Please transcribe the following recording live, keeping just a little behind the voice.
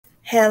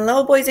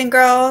Hello, boys and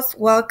girls.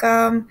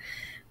 Welcome.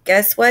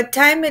 Guess what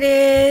time it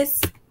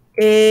is?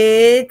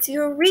 It's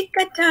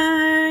Eureka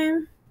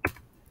time.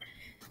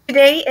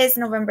 Today is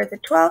November the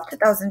 12th,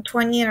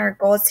 2020, and our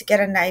goal is to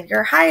get a 90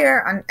 or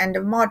higher on end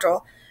of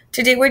module.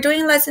 Today we're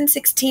doing lesson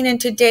 16,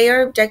 and today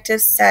our objective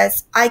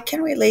says, I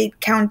can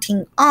relate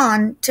counting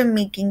on to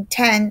making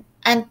 10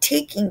 and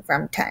taking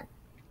from 10.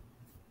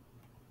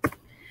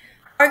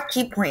 Our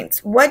key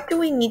points. What do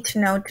we need to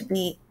know to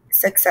be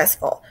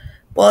successful?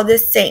 Well, the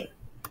same.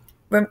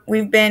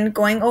 We've been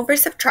going over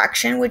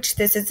subtraction, which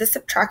this is the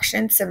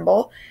subtraction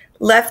symbol,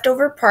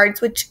 leftover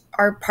parts, which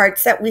are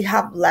parts that we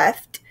have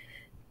left.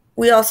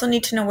 We also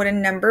need to know what a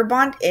number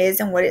bond is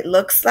and what it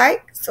looks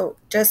like. So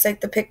just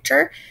like the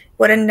picture,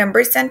 what a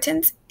number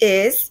sentence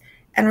is.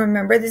 And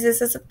remember, this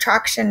is a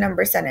subtraction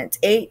number sentence.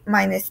 8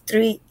 minus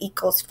 3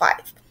 equals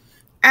 5.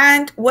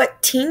 And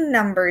what teen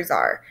numbers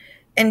are.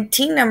 And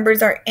teen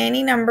numbers are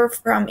any number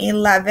from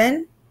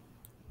 11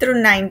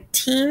 through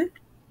 19.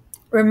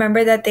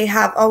 Remember that they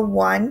have a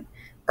 1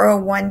 or a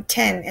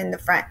 110 in the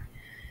front.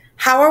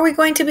 How are we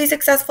going to be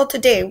successful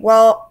today?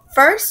 Well,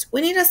 first,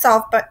 we need to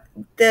solve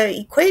the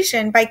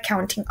equation by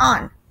counting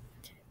on.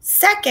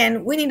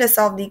 Second, we need to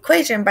solve the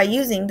equation by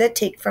using the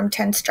take from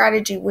 10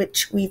 strategy,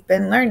 which we've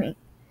been learning.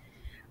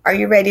 Are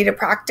you ready to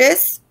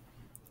practice?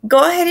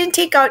 Go ahead and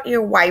take out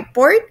your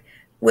whiteboard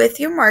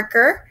with your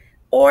marker,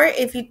 or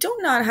if you do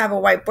not have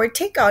a whiteboard,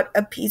 take out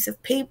a piece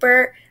of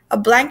paper, a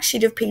blank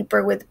sheet of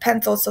paper with a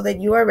pencil so that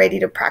you are ready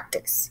to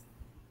practice.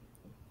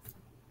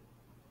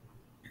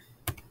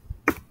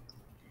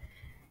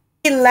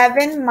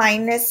 11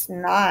 minus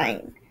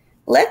 9.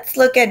 Let's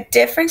look at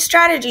different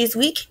strategies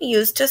we can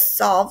use to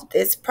solve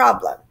this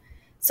problem.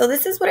 So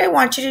this is what I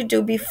want you to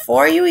do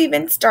before you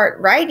even start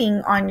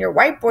writing on your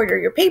whiteboard or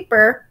your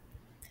paper.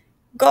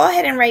 Go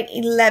ahead and write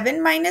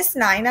 11 minus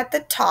 9 at the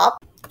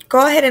top.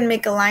 Go ahead and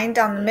make a line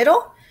down the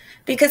middle,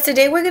 because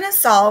today we're going to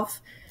solve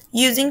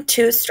using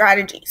two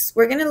strategies.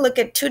 We're going to look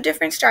at two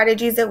different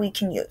strategies that we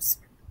can use.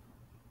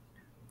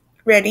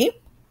 Ready?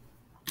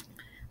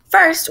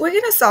 First, we're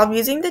going to solve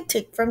using the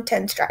take from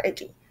 10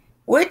 strategy,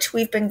 which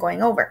we've been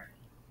going over.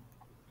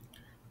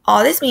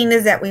 All this means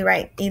is that we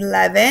write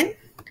 11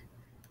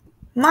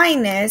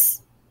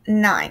 minus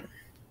 9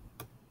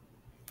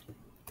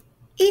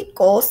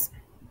 equals,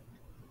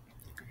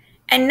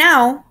 and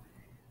now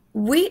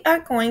we are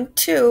going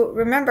to,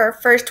 remember,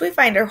 first we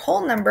find our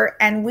whole number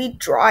and we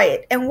draw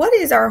it. And what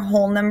is our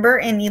whole number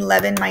in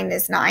 11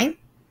 minus 9?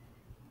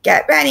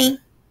 Get ready.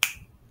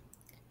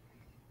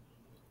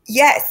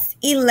 Yes,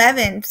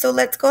 11. So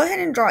let's go ahead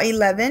and draw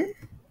 11.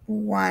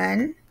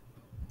 1,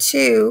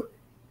 2,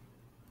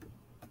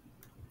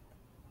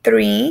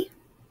 3,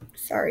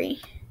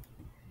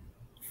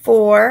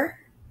 4,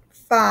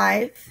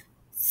 5,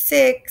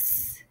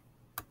 6,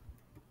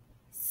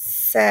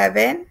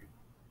 7,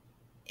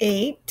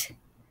 8,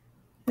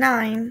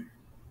 9,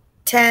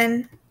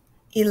 10,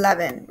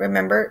 11.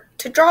 Remember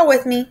to draw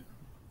with me.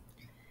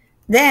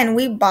 Then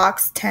we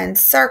box 10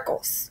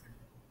 circles.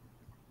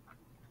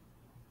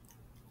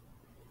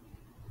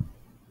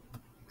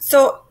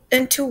 So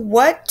into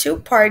what two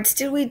parts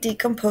did we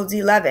decompose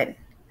 11?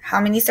 How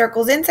many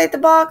circles inside the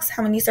box?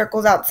 How many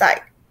circles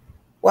outside?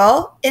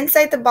 Well,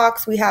 inside the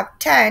box we have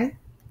 10.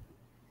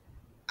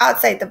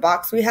 Outside the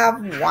box we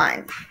have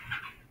 1.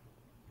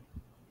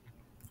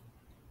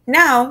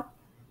 Now,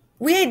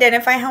 we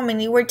identify how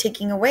many we're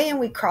taking away and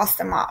we cross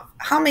them off.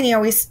 How many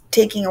are we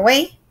taking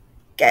away?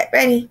 Get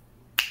ready.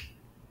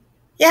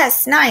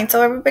 Yes, 9.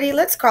 So everybody,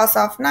 let's cross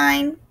off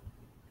 9.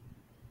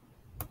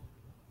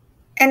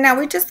 And now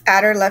we just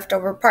add our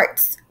leftover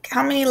parts.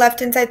 How many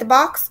left inside the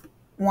box?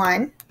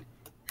 1.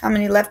 How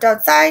many left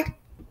outside?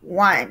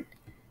 1.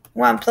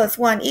 1 plus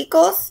 1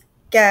 equals,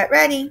 get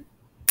ready.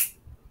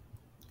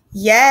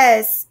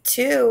 Yes,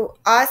 2.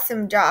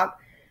 Awesome job.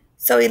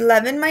 So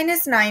 11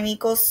 minus 9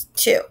 equals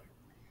 2.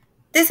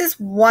 This is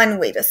one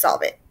way to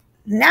solve it.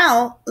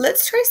 Now,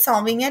 let's try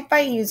solving it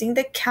by using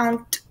the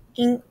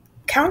counting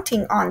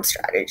on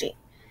strategy.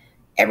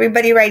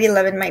 Everybody write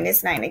 11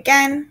 minus 9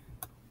 again.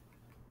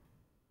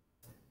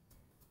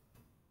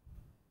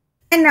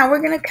 And now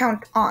we're going to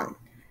count on.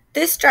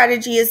 This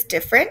strategy is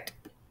different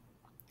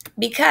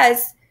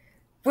because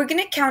we're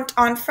going to count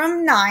on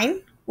from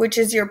 9, which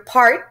is your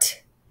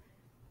part,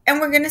 and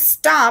we're going to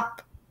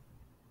stop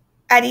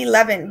at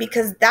 11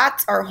 because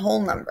that's our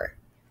whole number.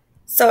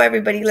 So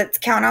everybody, let's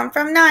count on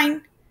from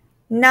 9.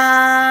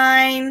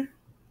 9,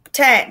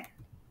 10,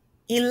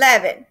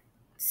 11.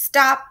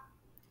 Stop.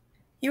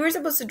 You were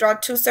supposed to draw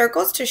 2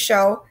 circles to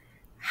show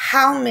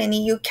how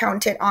many you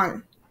counted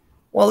on.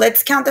 Well,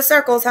 let's count the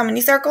circles. How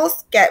many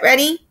circles? Get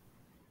ready.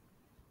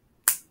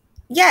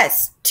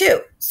 Yes,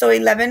 2. So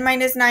 11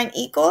 minus 9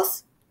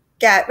 equals,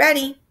 get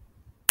ready.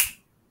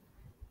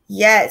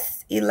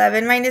 Yes,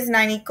 11 minus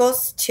 9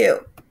 equals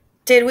 2.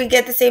 Did we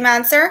get the same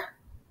answer?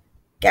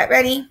 Get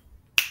ready.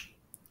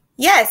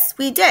 Yes,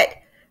 we did.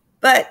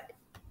 But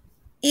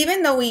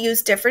even though we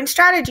used different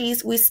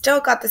strategies, we still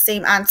got the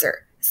same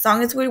answer. As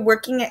long as we're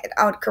working it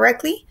out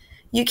correctly,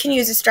 you can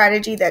use a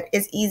strategy that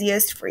is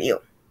easiest for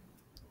you.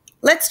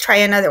 Let's try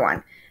another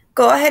one.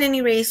 Go ahead and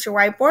erase your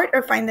whiteboard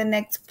or find the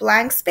next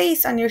blank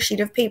space on your sheet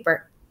of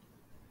paper.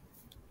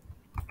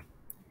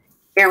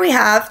 Here we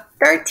have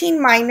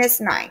 13 minus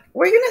 9.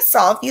 We're going to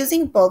solve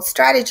using both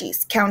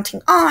strategies,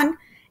 counting on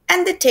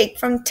and the take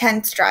from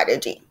 10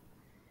 strategy.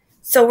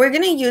 So we're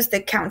going to use the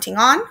counting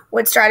on.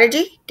 What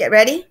strategy? Get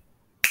ready.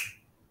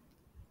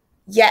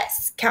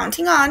 Yes,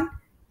 counting on.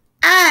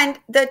 And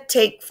the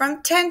take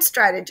from 10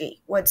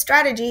 strategy. What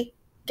strategy?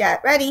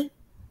 Get ready.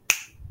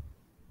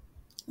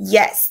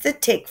 Yes, the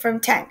take from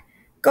 10.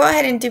 Go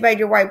ahead and divide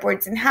your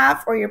whiteboards in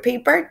half or your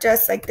paper,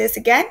 just like this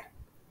again.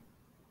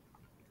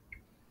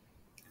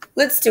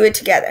 Let's do it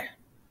together.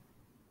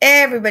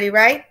 Everybody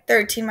write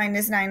 13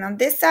 minus 9 on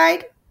this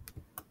side.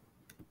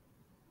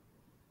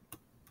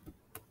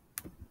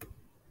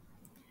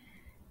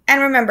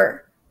 And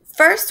remember,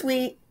 first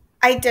we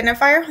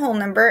identify our whole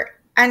number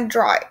and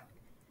draw it.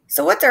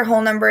 So what's our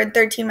whole number in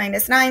 13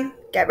 minus 9?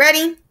 Get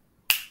ready.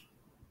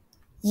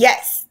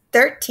 Yes,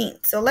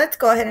 13. So let's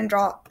go ahead and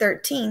draw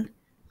 13.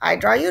 I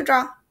draw, you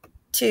draw.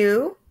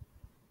 2,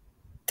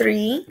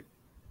 3,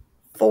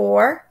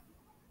 4,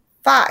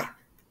 5,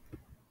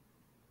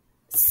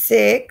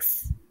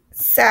 6,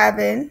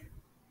 7,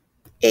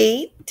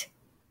 8,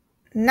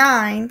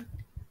 9,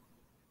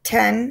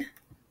 10,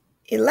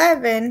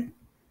 11,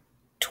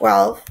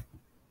 12,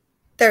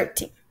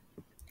 13.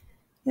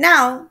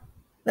 Now,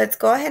 let's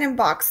go ahead and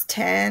box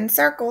 10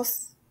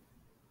 circles.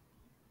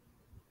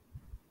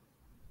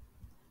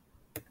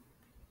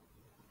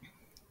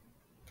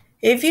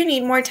 If you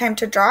need more time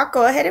to draw,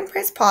 go ahead and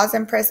press pause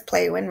and press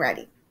play when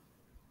ready.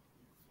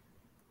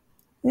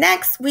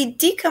 Next, we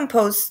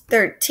decompose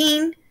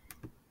 13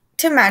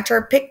 to match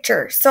our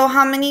picture. So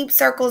how many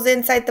circles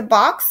inside the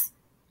box?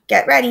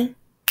 Get ready.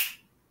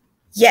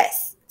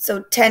 Yes,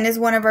 so 10 is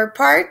one of our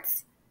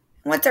parts.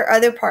 What's our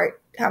other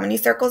part? How many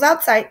circles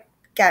outside?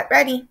 Get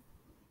ready.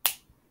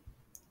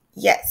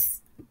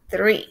 Yes,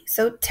 3.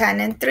 So 10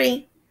 and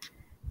 3.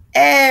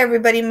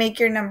 Everybody make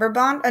your number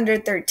bond under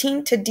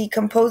 13 to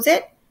decompose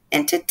it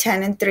into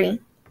 10 and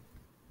 3.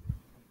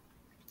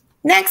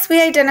 Next,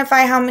 we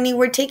identify how many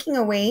we're taking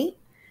away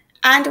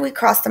and we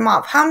cross them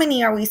off. How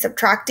many are we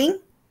subtracting?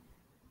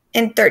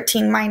 In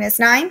 13 minus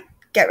 9,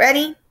 get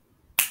ready.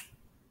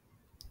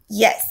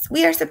 Yes,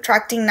 we are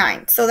subtracting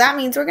 9. So that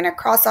means we're going to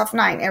cross off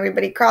 9.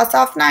 Everybody cross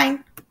off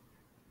 9.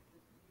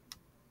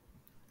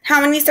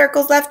 How many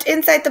circles left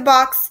inside the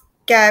box?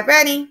 Get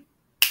ready.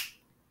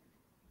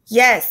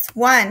 Yes,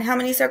 1. How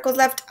many circles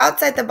left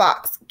outside the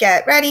box?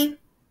 Get ready.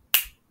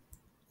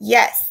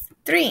 Yes,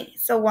 3.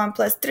 So 1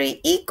 plus 3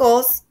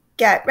 equals,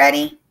 get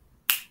ready.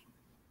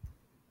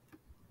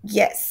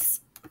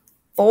 Yes,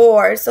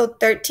 4. So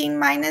 13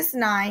 minus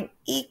 9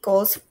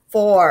 equals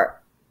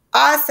 4.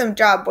 Awesome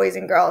job, boys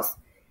and girls.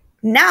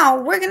 Now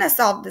we're going to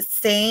solve the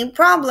same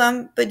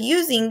problem, but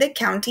using the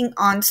counting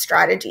on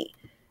strategy.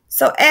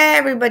 So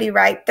everybody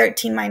write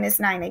 13 minus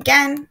 9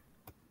 again.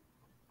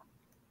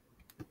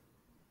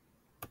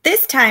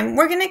 This time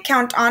we're going to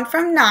count on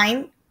from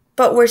 9,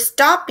 but we're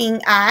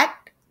stopping at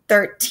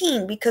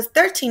 13 because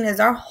 13 is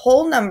our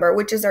whole number,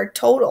 which is our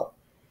total.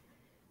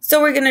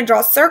 So we're going to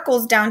draw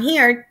circles down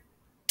here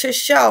to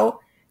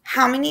show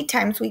how many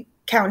times we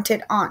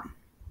counted on.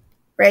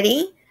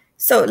 Ready?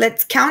 So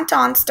let's count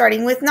on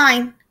starting with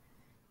 9.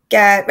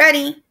 Get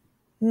ready.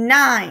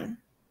 9.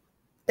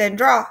 Then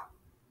draw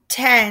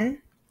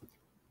 10,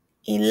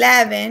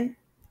 11,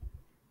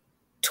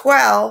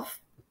 12,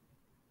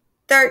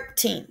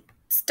 13.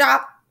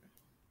 Stop.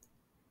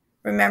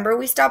 Remember,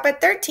 we stop at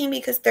 13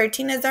 because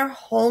 13 is our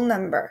whole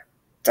number.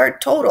 It's our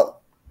total.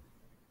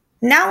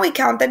 Now we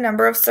count the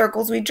number of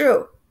circles we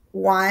drew.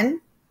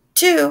 1,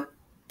 2,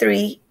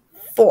 3,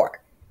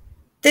 4.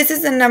 This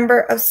is the number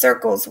of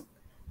circles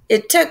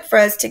it took for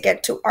us to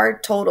get to our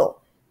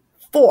total,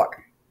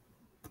 4.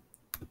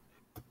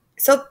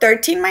 So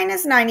 13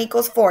 minus 9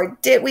 equals 4.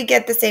 Did we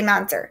get the same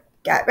answer?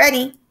 Get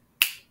ready.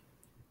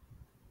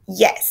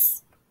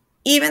 Yes.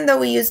 Even though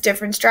we used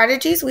different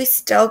strategies, we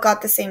still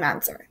got the same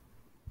answer.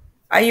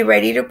 Are you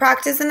ready to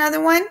practice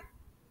another one?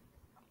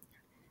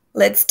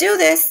 Let's do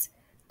this.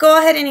 Go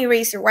ahead and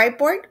erase your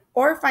whiteboard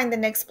or find the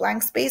next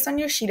blank space on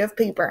your sheet of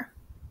paper.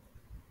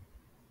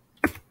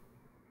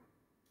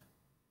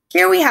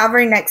 Here we have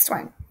our next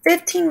one,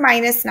 15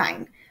 minus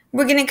 9.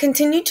 We're going to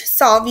continue to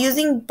solve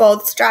using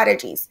both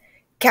strategies,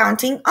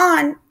 counting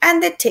on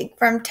and the take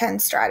from 10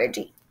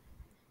 strategy.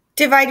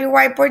 Divide your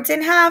whiteboards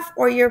in half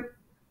or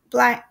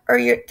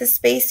the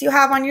space you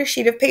have on your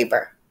sheet of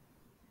paper.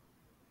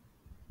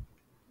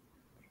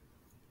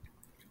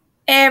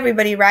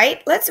 Everybody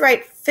write. Let's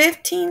write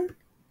 15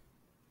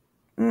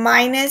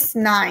 minus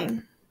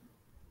 9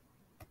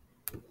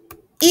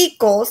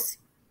 equals,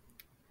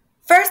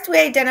 first we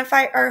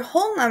identify our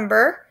whole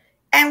number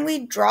and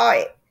we draw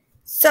it.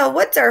 So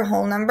what's our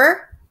whole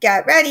number?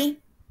 Get ready.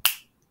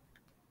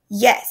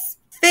 Yes,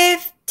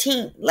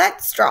 15.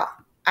 Let's draw.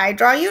 I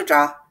draw, you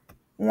draw.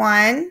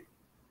 1,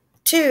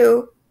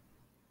 2,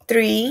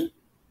 3,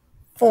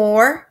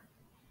 4,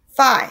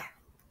 5,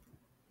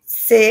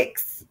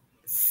 6,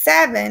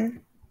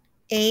 7,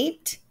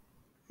 8,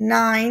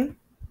 9,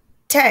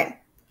 10,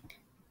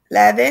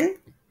 11,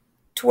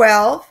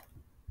 12,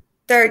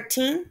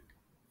 13,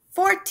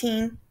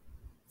 14,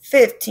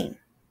 15.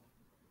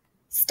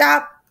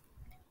 Stop.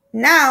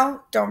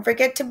 Now, don't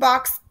forget to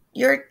box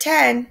your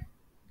 10.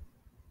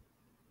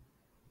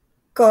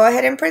 Go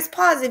ahead and press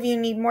pause if you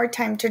need more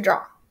time to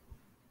draw.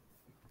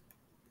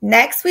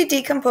 Next, we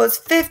decompose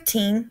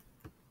 15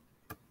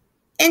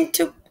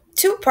 into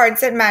two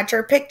parts that match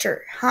our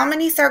picture. How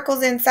many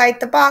circles inside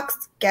the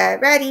box?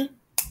 Get ready.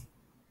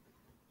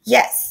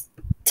 Yes,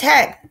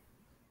 10.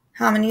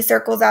 How many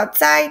circles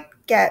outside?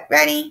 Get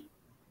ready.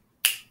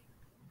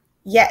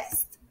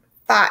 Yes,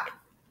 5.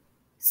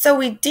 So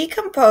we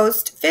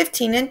decomposed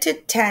 15 into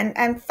 10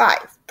 and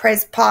 5.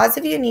 Press pause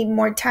if you need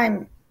more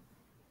time.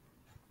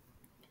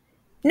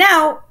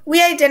 Now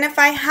we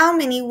identify how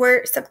many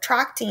we're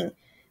subtracting.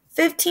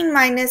 15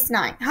 minus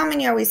 9. How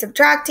many are we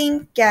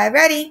subtracting? Get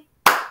ready.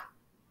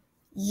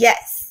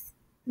 Yes,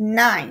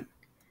 9.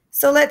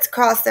 So let's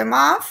cross them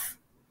off.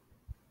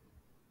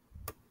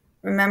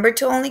 Remember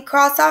to only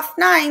cross off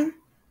 9.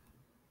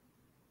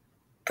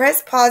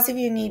 Press pause if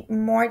you need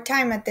more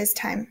time at this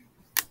time.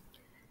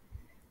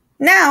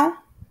 Now,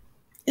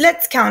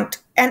 let's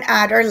count and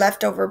add our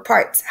leftover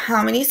parts.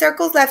 How many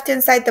circles left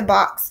inside the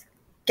box?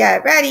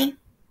 Get ready.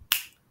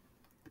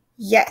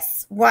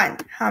 Yes, 1.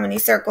 How many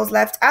circles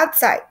left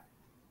outside?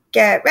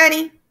 Get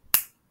ready.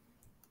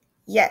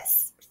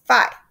 Yes,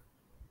 5.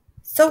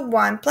 So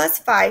 1 plus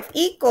 5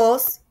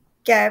 equals,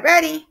 get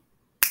ready.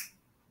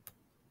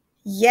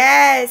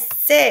 Yes,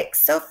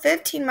 6. So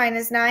 15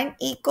 minus 9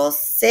 equals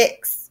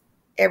 6.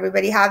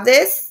 Everybody have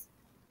this?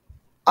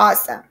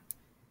 Awesome.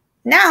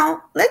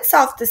 Now, let's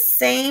solve the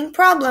same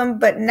problem,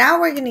 but now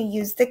we're going to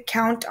use the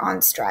count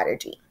on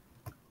strategy.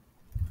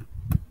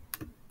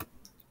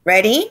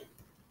 Ready?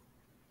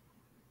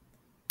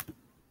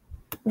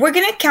 We're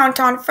going to count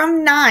on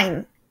from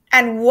 9.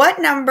 And what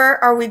number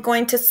are we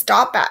going to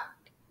stop at?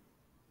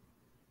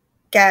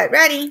 Get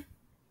ready.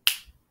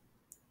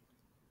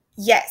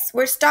 Yes,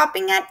 we're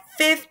stopping at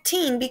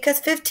 15 because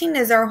 15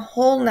 is our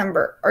whole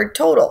number, our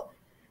total.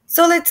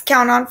 So let's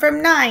count on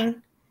from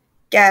 9.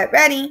 Get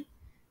ready.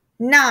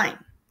 9,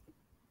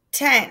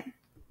 10,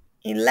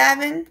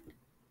 11,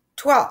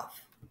 12,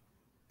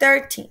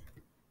 13,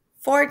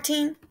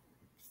 14,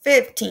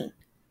 15.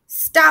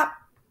 Stop.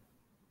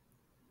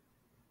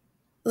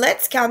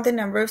 Let's count the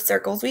number of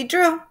circles we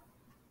drew.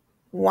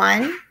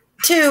 1,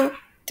 2,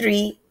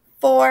 3,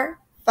 4,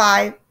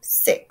 5,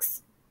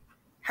 6.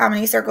 How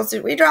many circles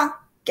did we draw?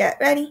 Get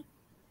ready.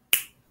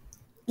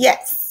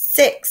 Yes,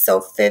 6. So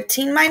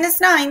 15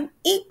 minus 9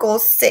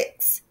 equals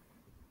 6.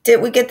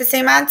 Did we get the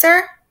same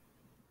answer?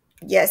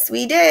 Yes,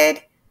 we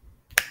did.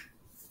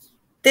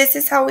 This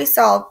is how we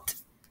solved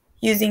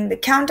using the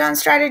countdown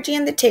strategy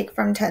and the take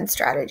from 10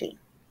 strategy.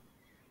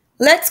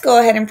 Let's go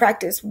ahead and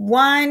practice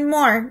one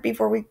more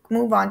before we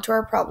move on to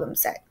our problem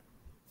set.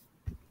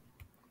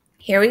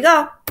 Here we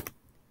go.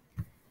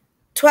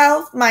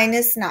 12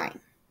 minus 9.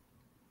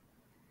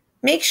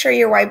 Make sure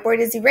your whiteboard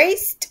is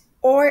erased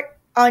or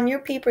on your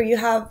paper you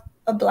have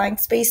a blank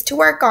space to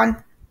work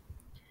on.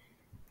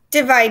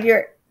 Divide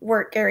your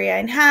work area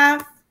in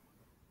half.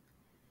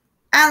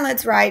 And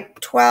let's write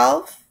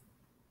 12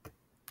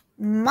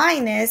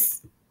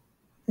 minus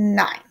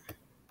 9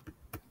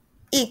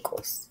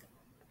 equals.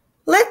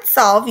 Let's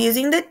solve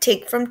using the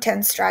take from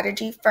 10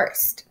 strategy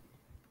first.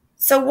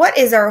 So what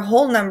is our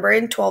whole number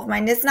in 12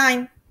 minus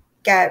 9?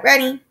 Get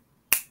ready.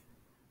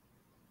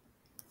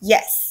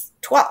 Yes,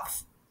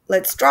 12.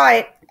 Let's draw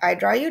it. I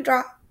draw, you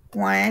draw.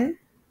 1,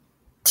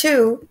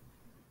 2,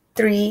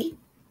 3,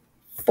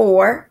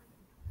 4,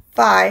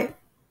 5,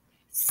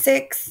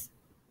 6,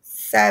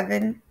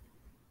 7,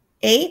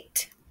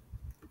 8,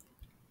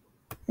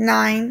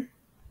 9,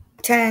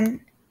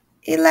 10,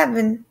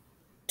 11,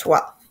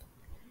 12.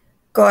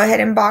 Go ahead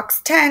and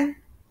box 10.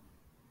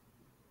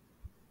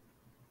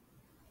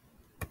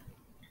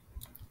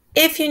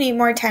 If you need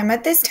more time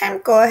at this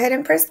time, go ahead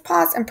and press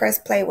pause and press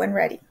play when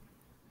ready.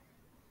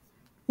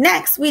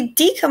 Next, we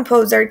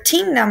decompose our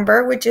team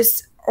number,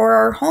 or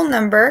our whole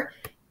number,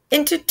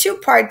 into two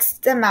parts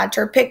that match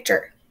our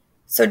picture.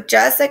 So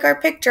just like our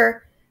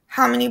picture,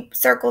 how many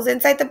circles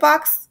inside the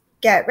box?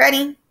 Get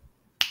ready.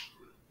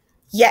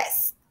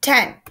 Yes,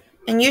 10.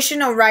 And you should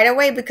know right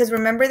away because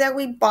remember that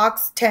we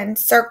boxed 10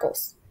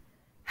 circles.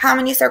 How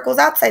many circles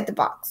outside the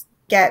box?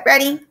 Get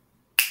ready.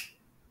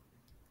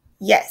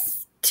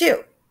 Yes,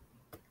 2.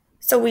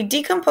 So we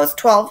decompose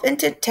 12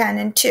 into 10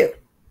 and 2.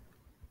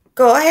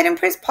 Go ahead and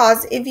press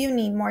pause if you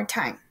need more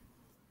time.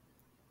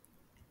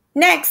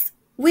 Next,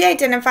 we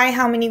identify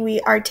how many we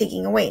are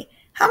taking away.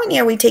 How many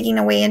are we taking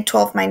away in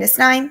 12 minus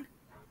 9?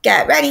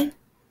 Get ready.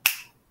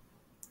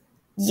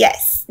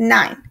 Yes,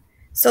 9.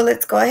 So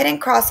let's go ahead and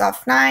cross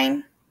off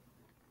 9.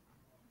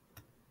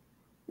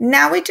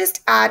 Now we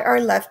just add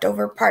our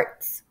leftover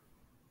parts.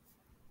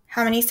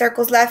 How many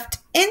circles left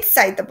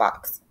inside the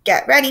box?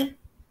 Get ready.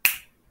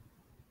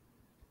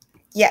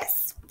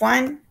 Yes,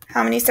 1.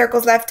 How many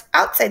circles left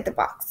outside the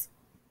box?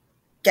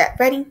 Get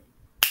ready.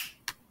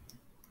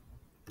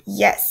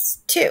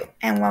 Yes, 2.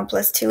 And 1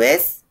 plus 2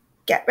 is,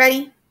 get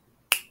ready.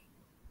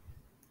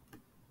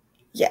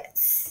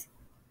 Yes,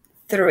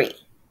 3.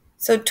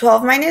 So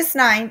 12 minus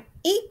 9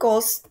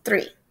 equals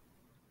 3.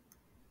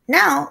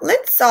 Now,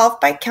 let's solve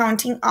by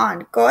counting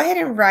on. Go ahead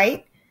and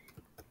write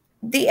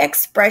the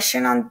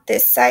expression on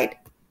this side,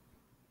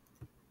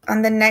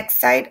 on the next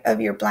side of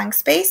your blank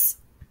space.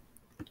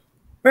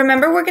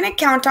 Remember, we're going to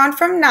count on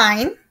from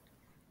 9,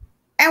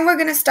 and we're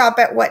going to stop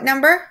at what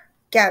number?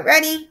 Get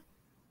ready.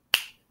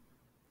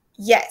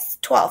 Yes,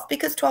 12,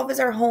 because 12 is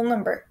our whole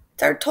number.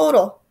 It's our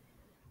total.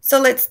 So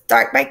let's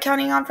start by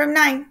counting on from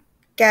 9.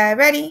 Get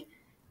ready.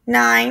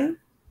 9,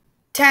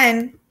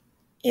 10,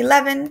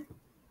 11,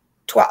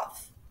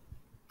 12.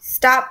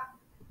 Stop.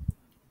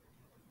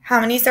 How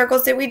many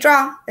circles did we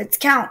draw? Let's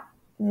count.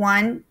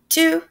 1,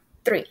 2,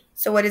 3.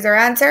 So what is our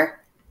answer?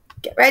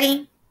 Get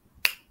ready.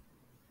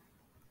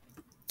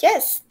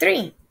 Yes,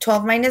 3.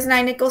 12 minus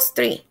 9 equals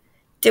 3.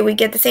 Did we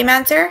get the same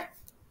answer?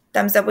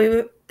 Thumbs up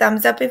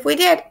if we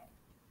did.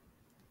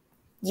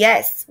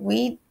 Yes,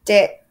 we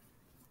did.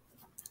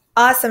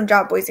 Awesome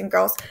job, boys and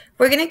girls.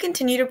 We're going to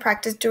continue to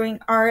practice during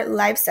our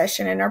live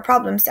session and our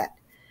problem set.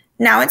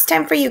 Now it's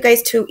time for you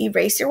guys to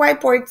erase your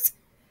whiteboards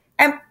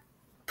and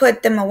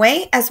put them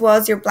away, as well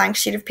as your blank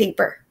sheet of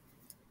paper.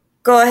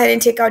 Go ahead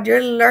and take out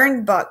your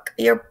Learn book,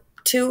 your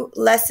 2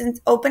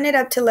 lessons, open it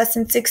up to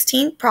lesson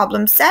 16,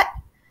 problem set.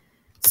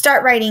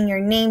 Start writing your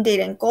name, date,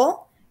 and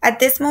goal. At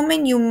this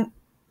moment, you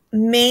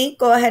may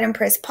go ahead and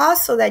press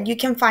pause so that you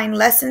can find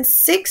lesson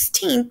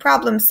 16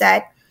 problem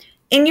set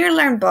in your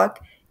Learn book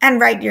and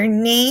write your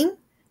name,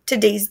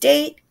 today's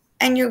date,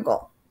 and your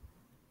goal.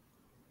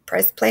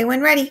 Press play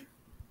when ready.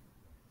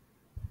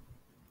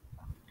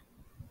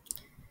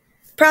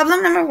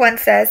 Problem number 1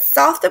 says,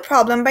 solve the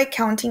problem by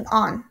counting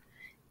on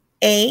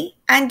A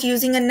and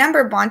using a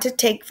number bond to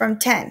take from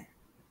 10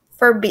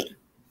 for B.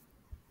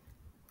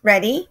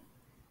 Ready?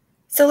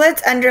 So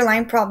let's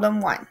underline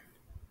problem 1.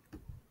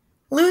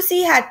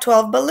 Lucy had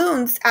 12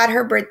 balloons at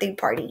her birthday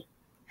party.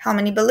 How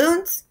many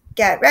balloons?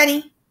 Get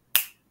ready.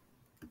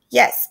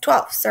 Yes,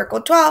 12.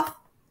 Circle 12.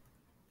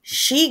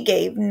 She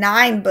gave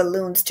 9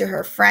 balloons to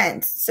her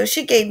friends. So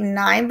she gave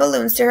 9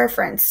 balloons to her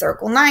friends.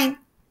 Circle 9.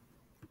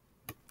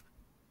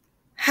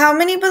 How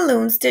many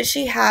balloons did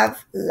she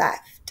have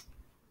left?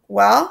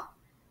 Well,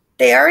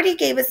 they already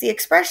gave us the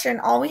expression.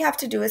 All we have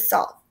to do is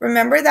solve.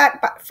 Remember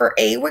that for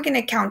A, we're going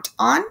to count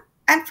on,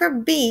 and for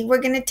B,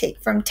 we're going to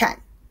take from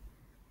 10.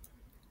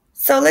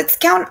 So let's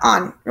count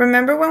on.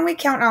 Remember, when we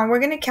count on, we're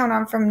going to count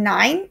on from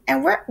 9.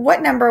 And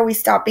what number are we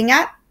stopping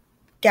at?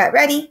 Get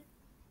ready.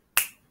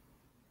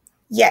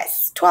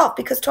 Yes, 12,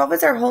 because 12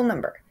 is our whole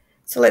number.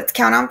 So let's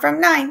count on from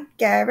 9.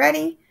 Get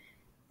ready.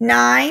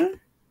 9,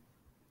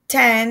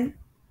 10,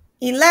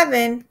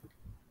 11,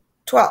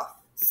 12.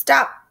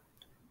 Stop.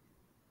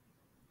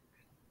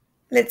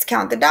 Let's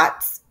count the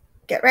dots.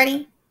 Get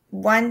ready.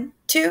 1,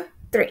 2,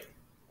 3.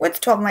 What's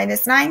 12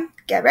 minus 9?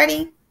 Get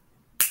ready.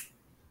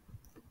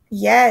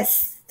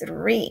 Yes,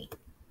 3.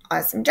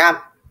 Awesome job.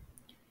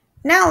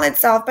 Now let's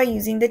solve by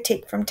using the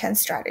take from 10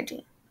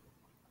 strategy.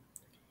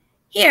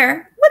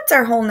 Here, what's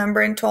our whole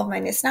number in 12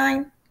 minus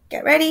 9?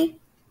 Get ready.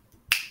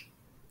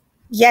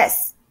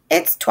 Yes,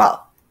 it's 12.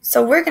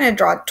 So we're going to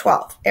draw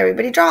 12.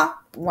 Everybody draw.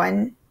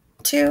 1,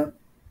 2,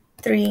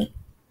 3,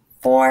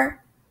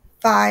 4,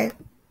 5,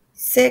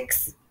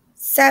 6,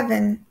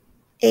 7,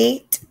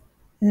 8,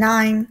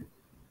 9,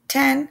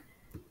 10,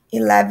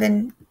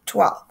 11,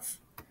 12.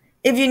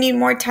 If you need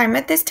more time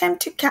at this time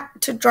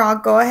to draw,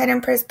 go ahead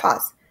and press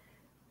pause.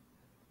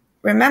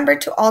 Remember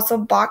to also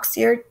box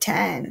your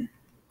 10.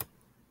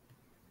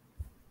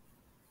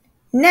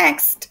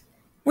 Next,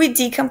 we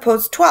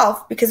decompose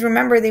 12 because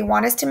remember they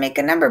want us to make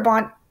a number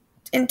bond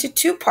into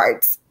 2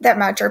 parts that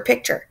match our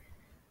picture.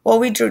 Well,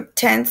 we drew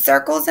 10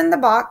 circles in the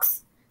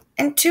box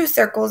and 2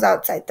 circles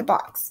outside the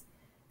box.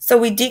 So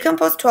we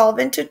decompose 12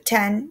 into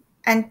 10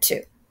 and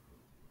 2.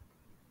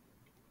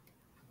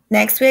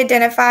 Next, we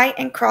identify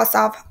and cross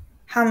off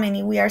how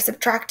many we are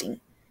subtracting.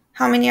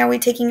 How many are we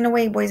taking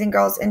away, boys and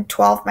girls, in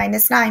 12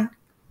 minus 9?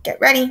 Get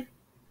ready.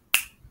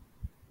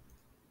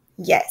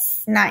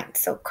 Yes, 9.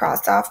 So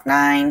cross off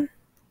 9.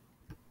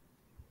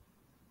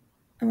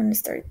 I'm going to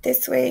start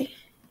this way.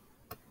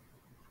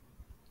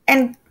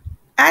 And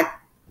at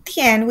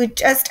the end, we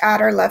just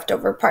add our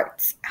leftover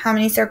parts. How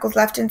many circles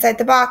left inside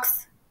the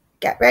box?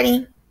 Get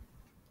ready.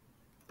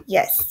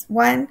 Yes,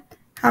 1.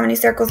 How many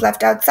circles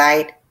left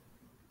outside?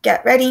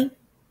 Get ready.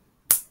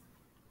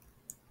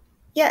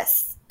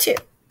 Yes, 2.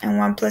 And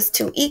 1 plus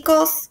 2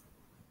 equals,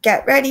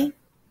 get ready.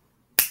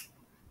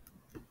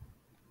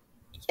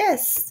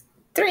 Yes,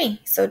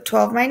 3. So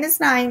 12 minus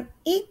 9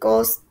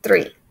 equals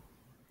 3.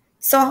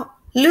 So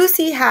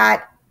Lucy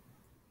had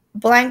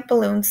blank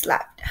balloons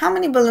left. How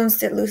many balloons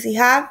did Lucy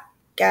have?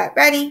 Get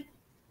ready.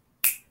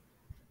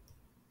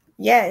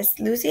 Yes,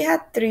 Lucy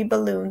had 3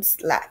 balloons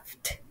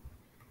left.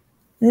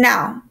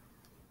 Now,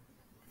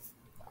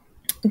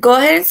 go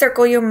ahead and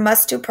circle your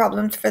must-do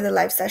problems for the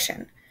live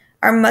session.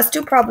 Our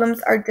must-do problems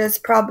are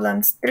just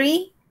problems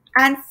 3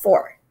 and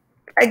 4.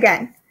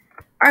 Again,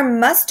 Our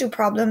must-do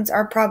problems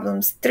are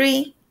problems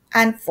 3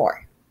 and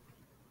 4.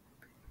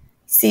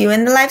 See you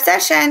in the live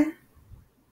session.